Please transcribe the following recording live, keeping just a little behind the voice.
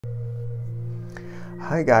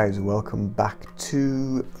Hi guys, welcome back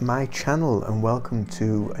to my channel and welcome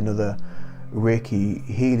to another Reiki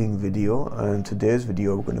healing video. And today's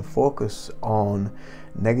video we're going to focus on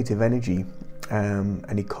negative energy,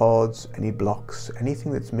 any cords, any blocks,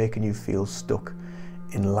 anything that's making you feel stuck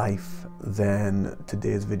in life. Then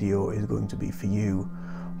today's video is going to be for you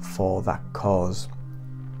for that cause.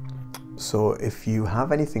 So if you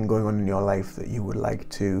have anything going on in your life that you would like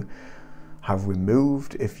to have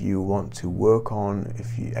removed, if you want to work on,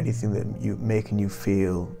 anything that making you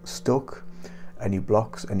feel stuck, any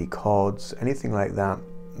blocks, any cords, anything like that,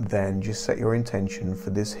 then just set your intention for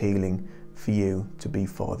this healing for you to be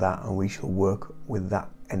for that, and we shall work with that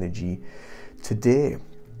energy today.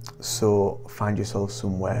 So find yourself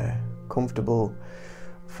somewhere comfortable,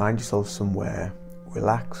 find yourself somewhere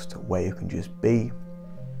relaxed, where you can just be,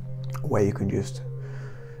 where you can just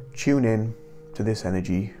tune in to this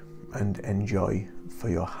energy and enjoy for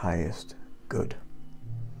your highest good.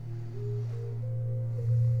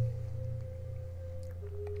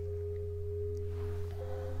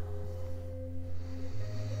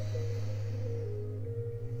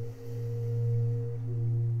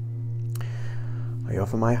 I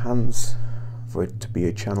offer my hands for it to be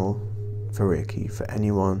a channel for Reiki for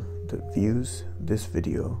anyone that views this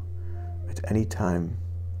video at any time,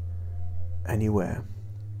 anywhere,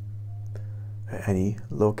 at any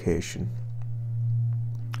location,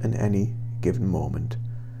 in any given moment,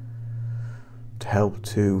 to help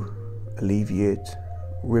to alleviate,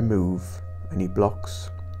 remove any blocks,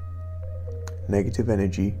 negative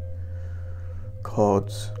energy,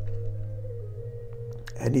 cords,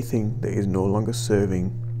 anything that is no longer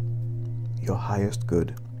serving your highest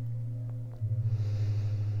good,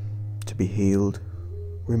 to be healed,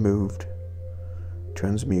 removed,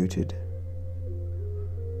 transmuted,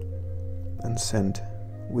 and sent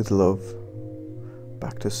with love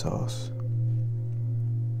back to source.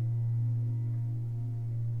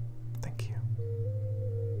 Thank you.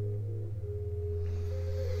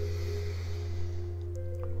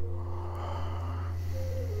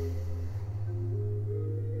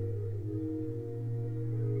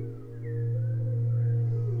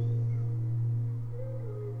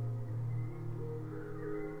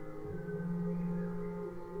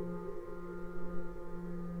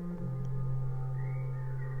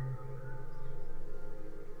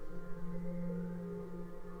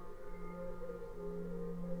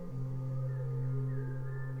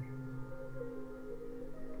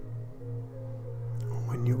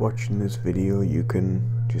 When you're watching this video, you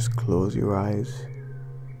can just close your eyes,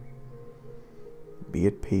 be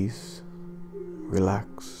at peace,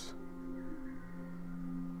 relax.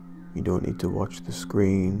 You don't need to watch the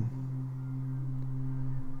screen,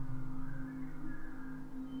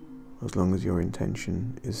 as long as your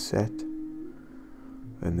intention is set,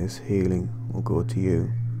 and this healing will go to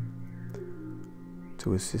you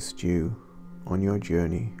to assist you on your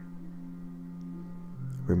journey,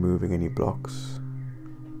 removing any blocks,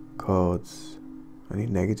 cords, any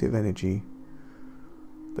negative energy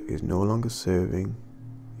that is no longer serving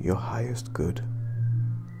your highest good.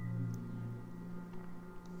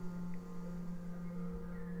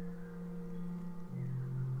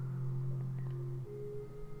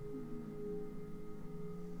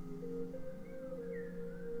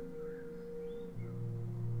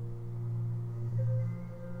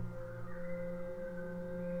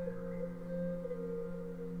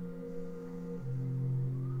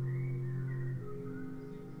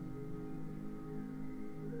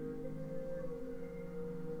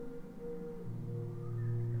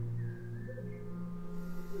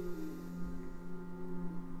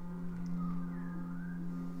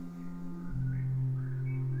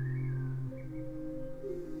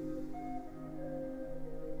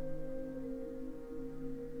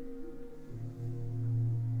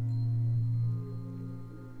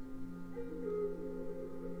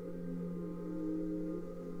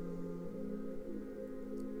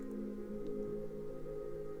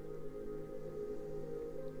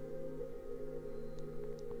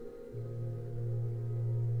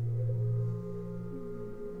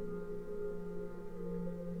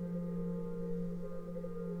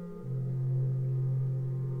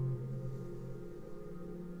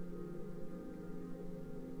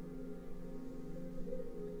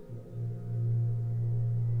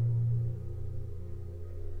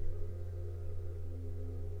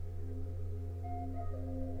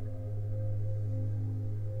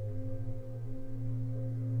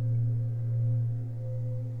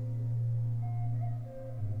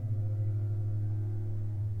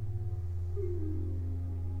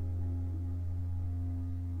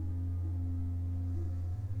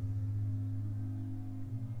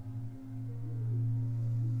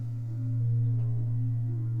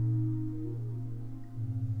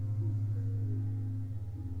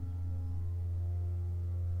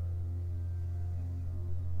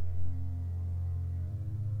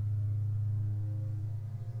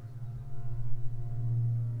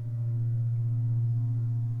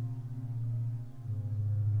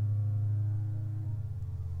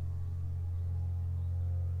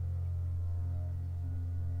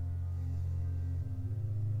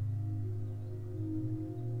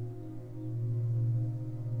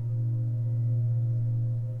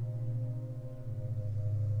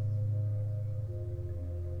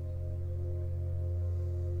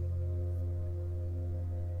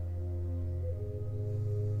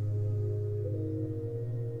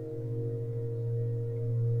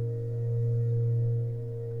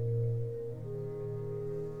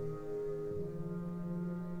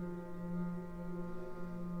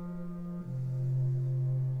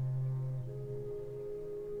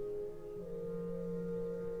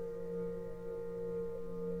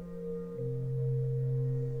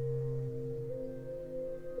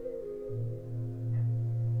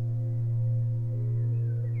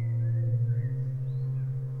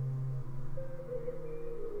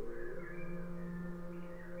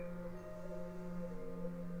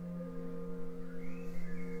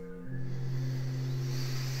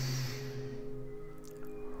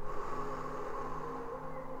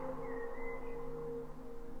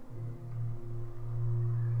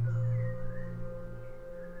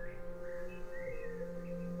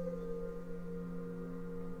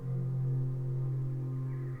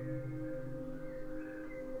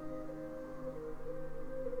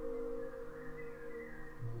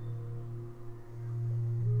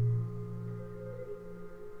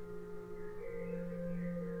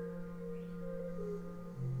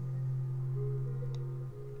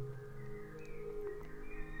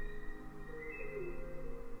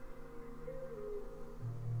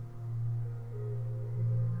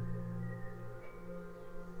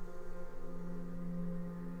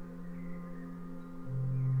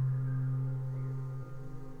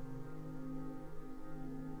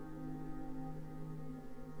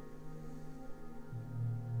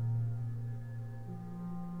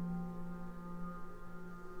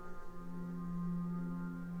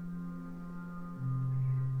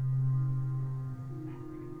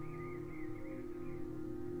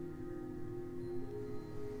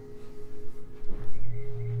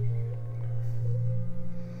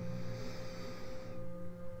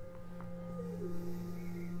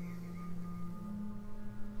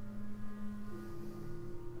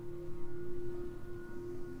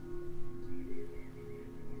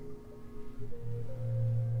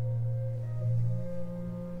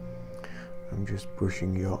 just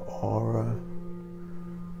brushing your aura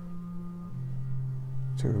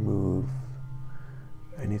to remove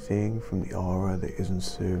anything from the aura that isn't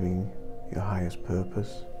serving your highest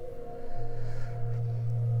purpose.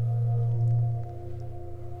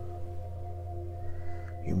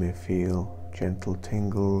 You may feel gentle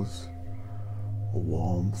tingles or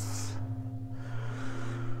warmth,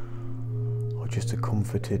 or just a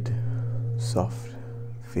comforted, soft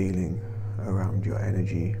feeling around your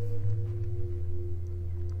energy.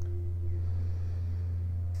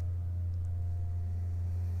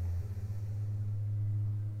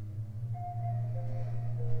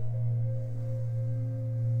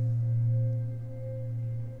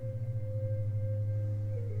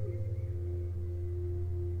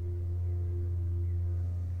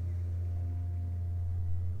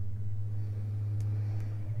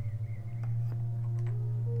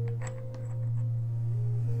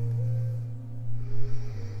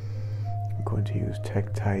 I'm going to use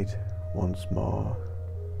Tektite once more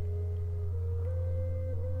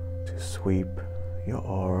to sweep your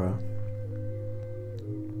aura,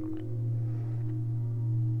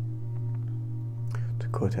 to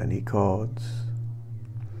cut any cords,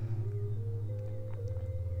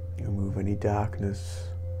 remove any darkness,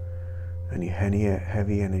 any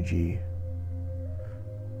heavy energy,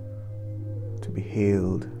 to be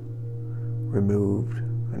healed, removed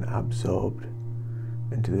and absorbed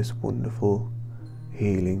into this wonderful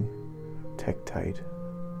healing Tektite.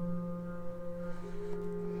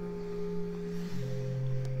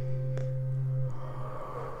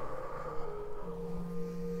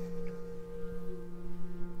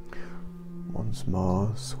 Once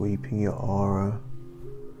more, sweeping your aura,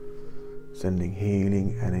 sending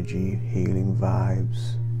healing energy, healing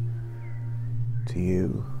vibes to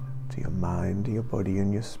you, to your mind, your body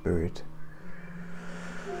and your spirit.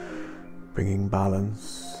 Bringing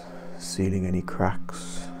balance, sealing any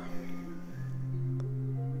cracks,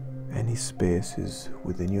 any spaces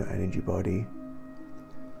within your energy body.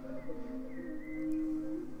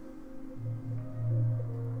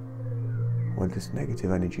 Where this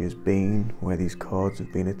negative energy has been, where these cords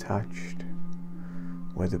have been attached,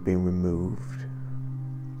 where they've been removed.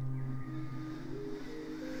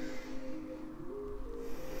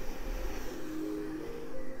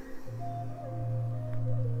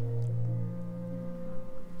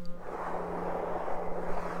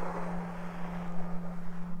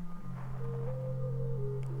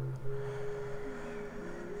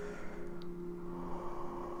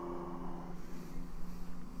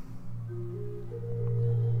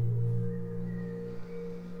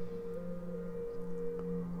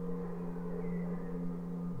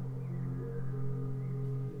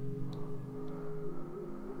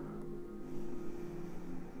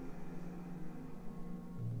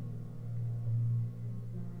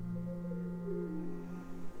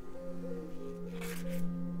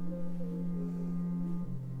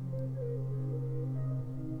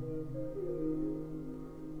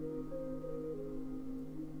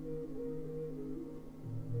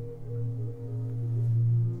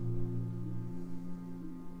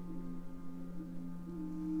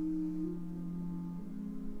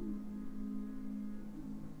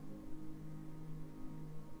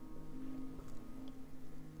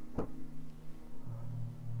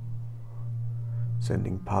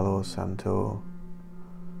 Sending Palo Santo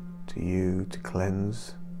to you to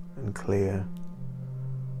cleanse and clear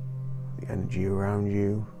the energy around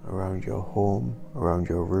you, around your home, around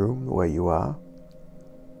your room, where you are.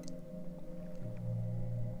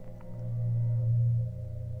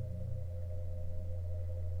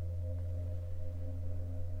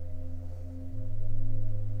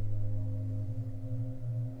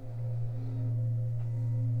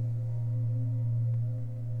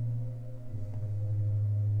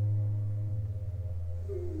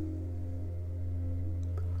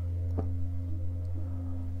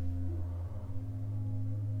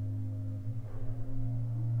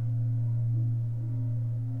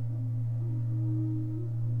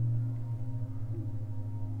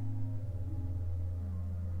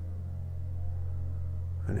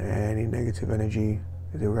 And any negative energy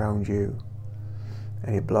is around you,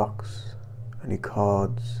 any blocks, any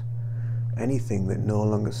cords, anything that no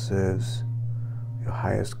longer serves your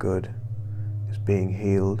highest good is being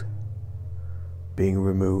healed, being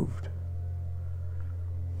removed.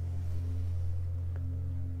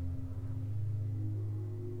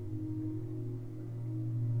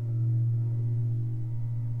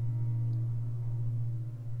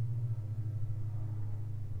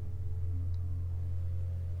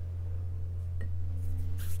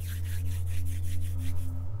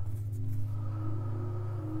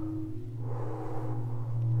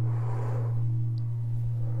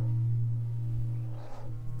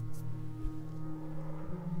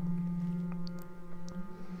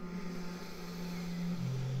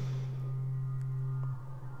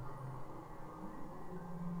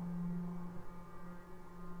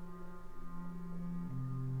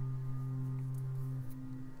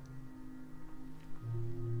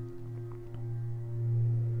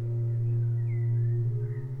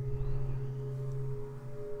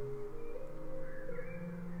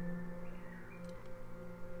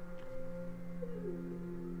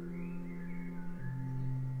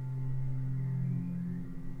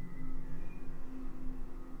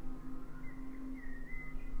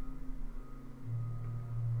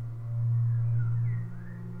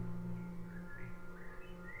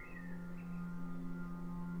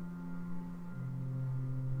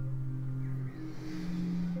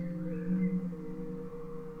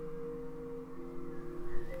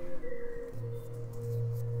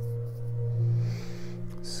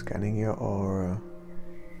 scanning your aura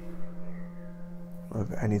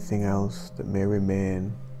of anything else that may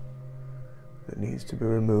remain, that needs to be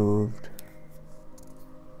removed.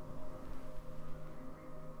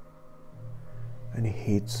 Any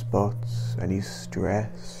heat spots, any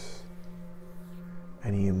stress,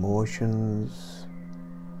 any emotions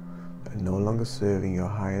that are no longer serving your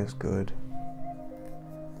highest good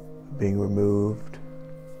are being removed,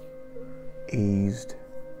 eased,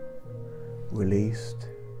 released,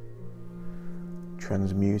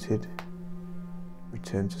 transmuted,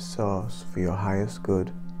 return to source for your highest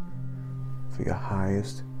good, for your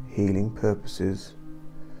highest healing purposes.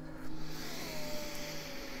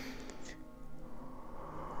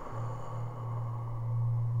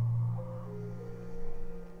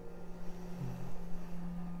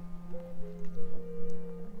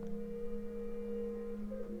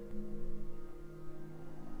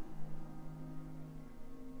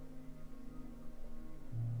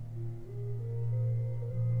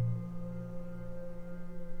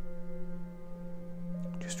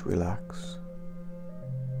 Just relax,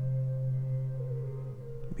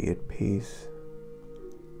 be at peace,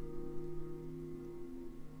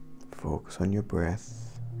 focus on your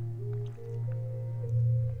breath,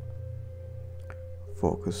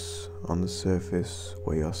 focus on the surface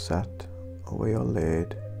where you're sat or where you're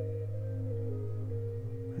laid,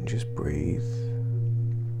 and just breathe.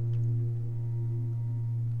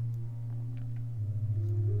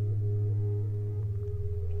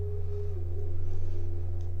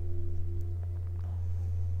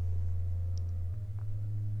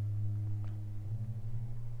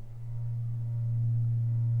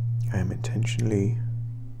 I am intentionally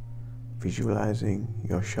visualizing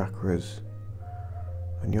your chakras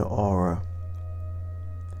and your aura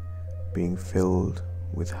being filled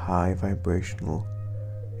with high vibrational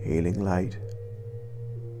healing light.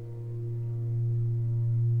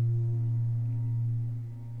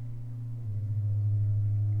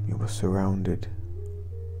 You are surrounded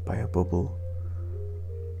by a bubble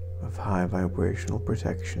of high vibrational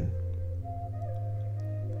protection.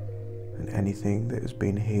 And anything that has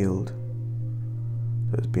been healed,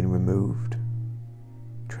 that has been removed,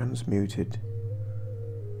 transmuted,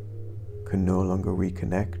 can no longer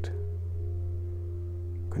reconnect,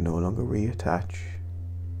 can no longer reattach,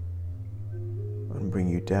 and bring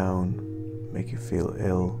you down, make you feel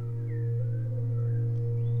ill.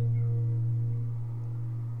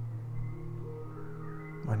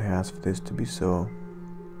 And I ask for this to be so,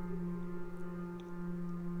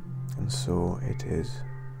 and so it is.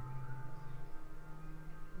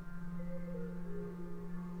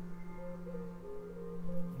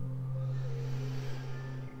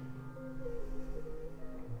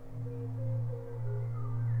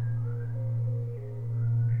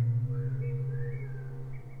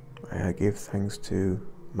 I give thanks to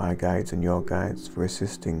my guides and your guides for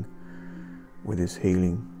assisting with this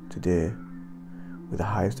healing today with the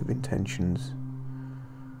highest of intentions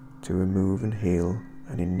to remove and heal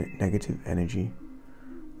any negative energy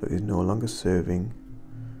that is no longer serving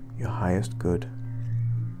your highest good.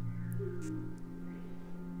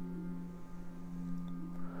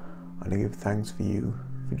 And I give thanks for you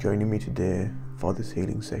for joining me today for this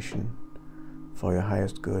healing session for your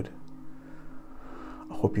highest good.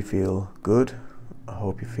 I hope you feel good, I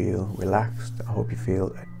hope you feel relaxed, I hope you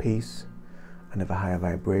feel at peace and of a higher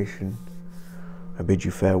vibration. I bid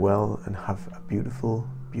you farewell and have a beautiful,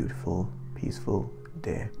 beautiful, peaceful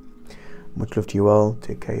day. Much love to you all,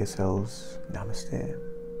 take care of yourselves, namaste.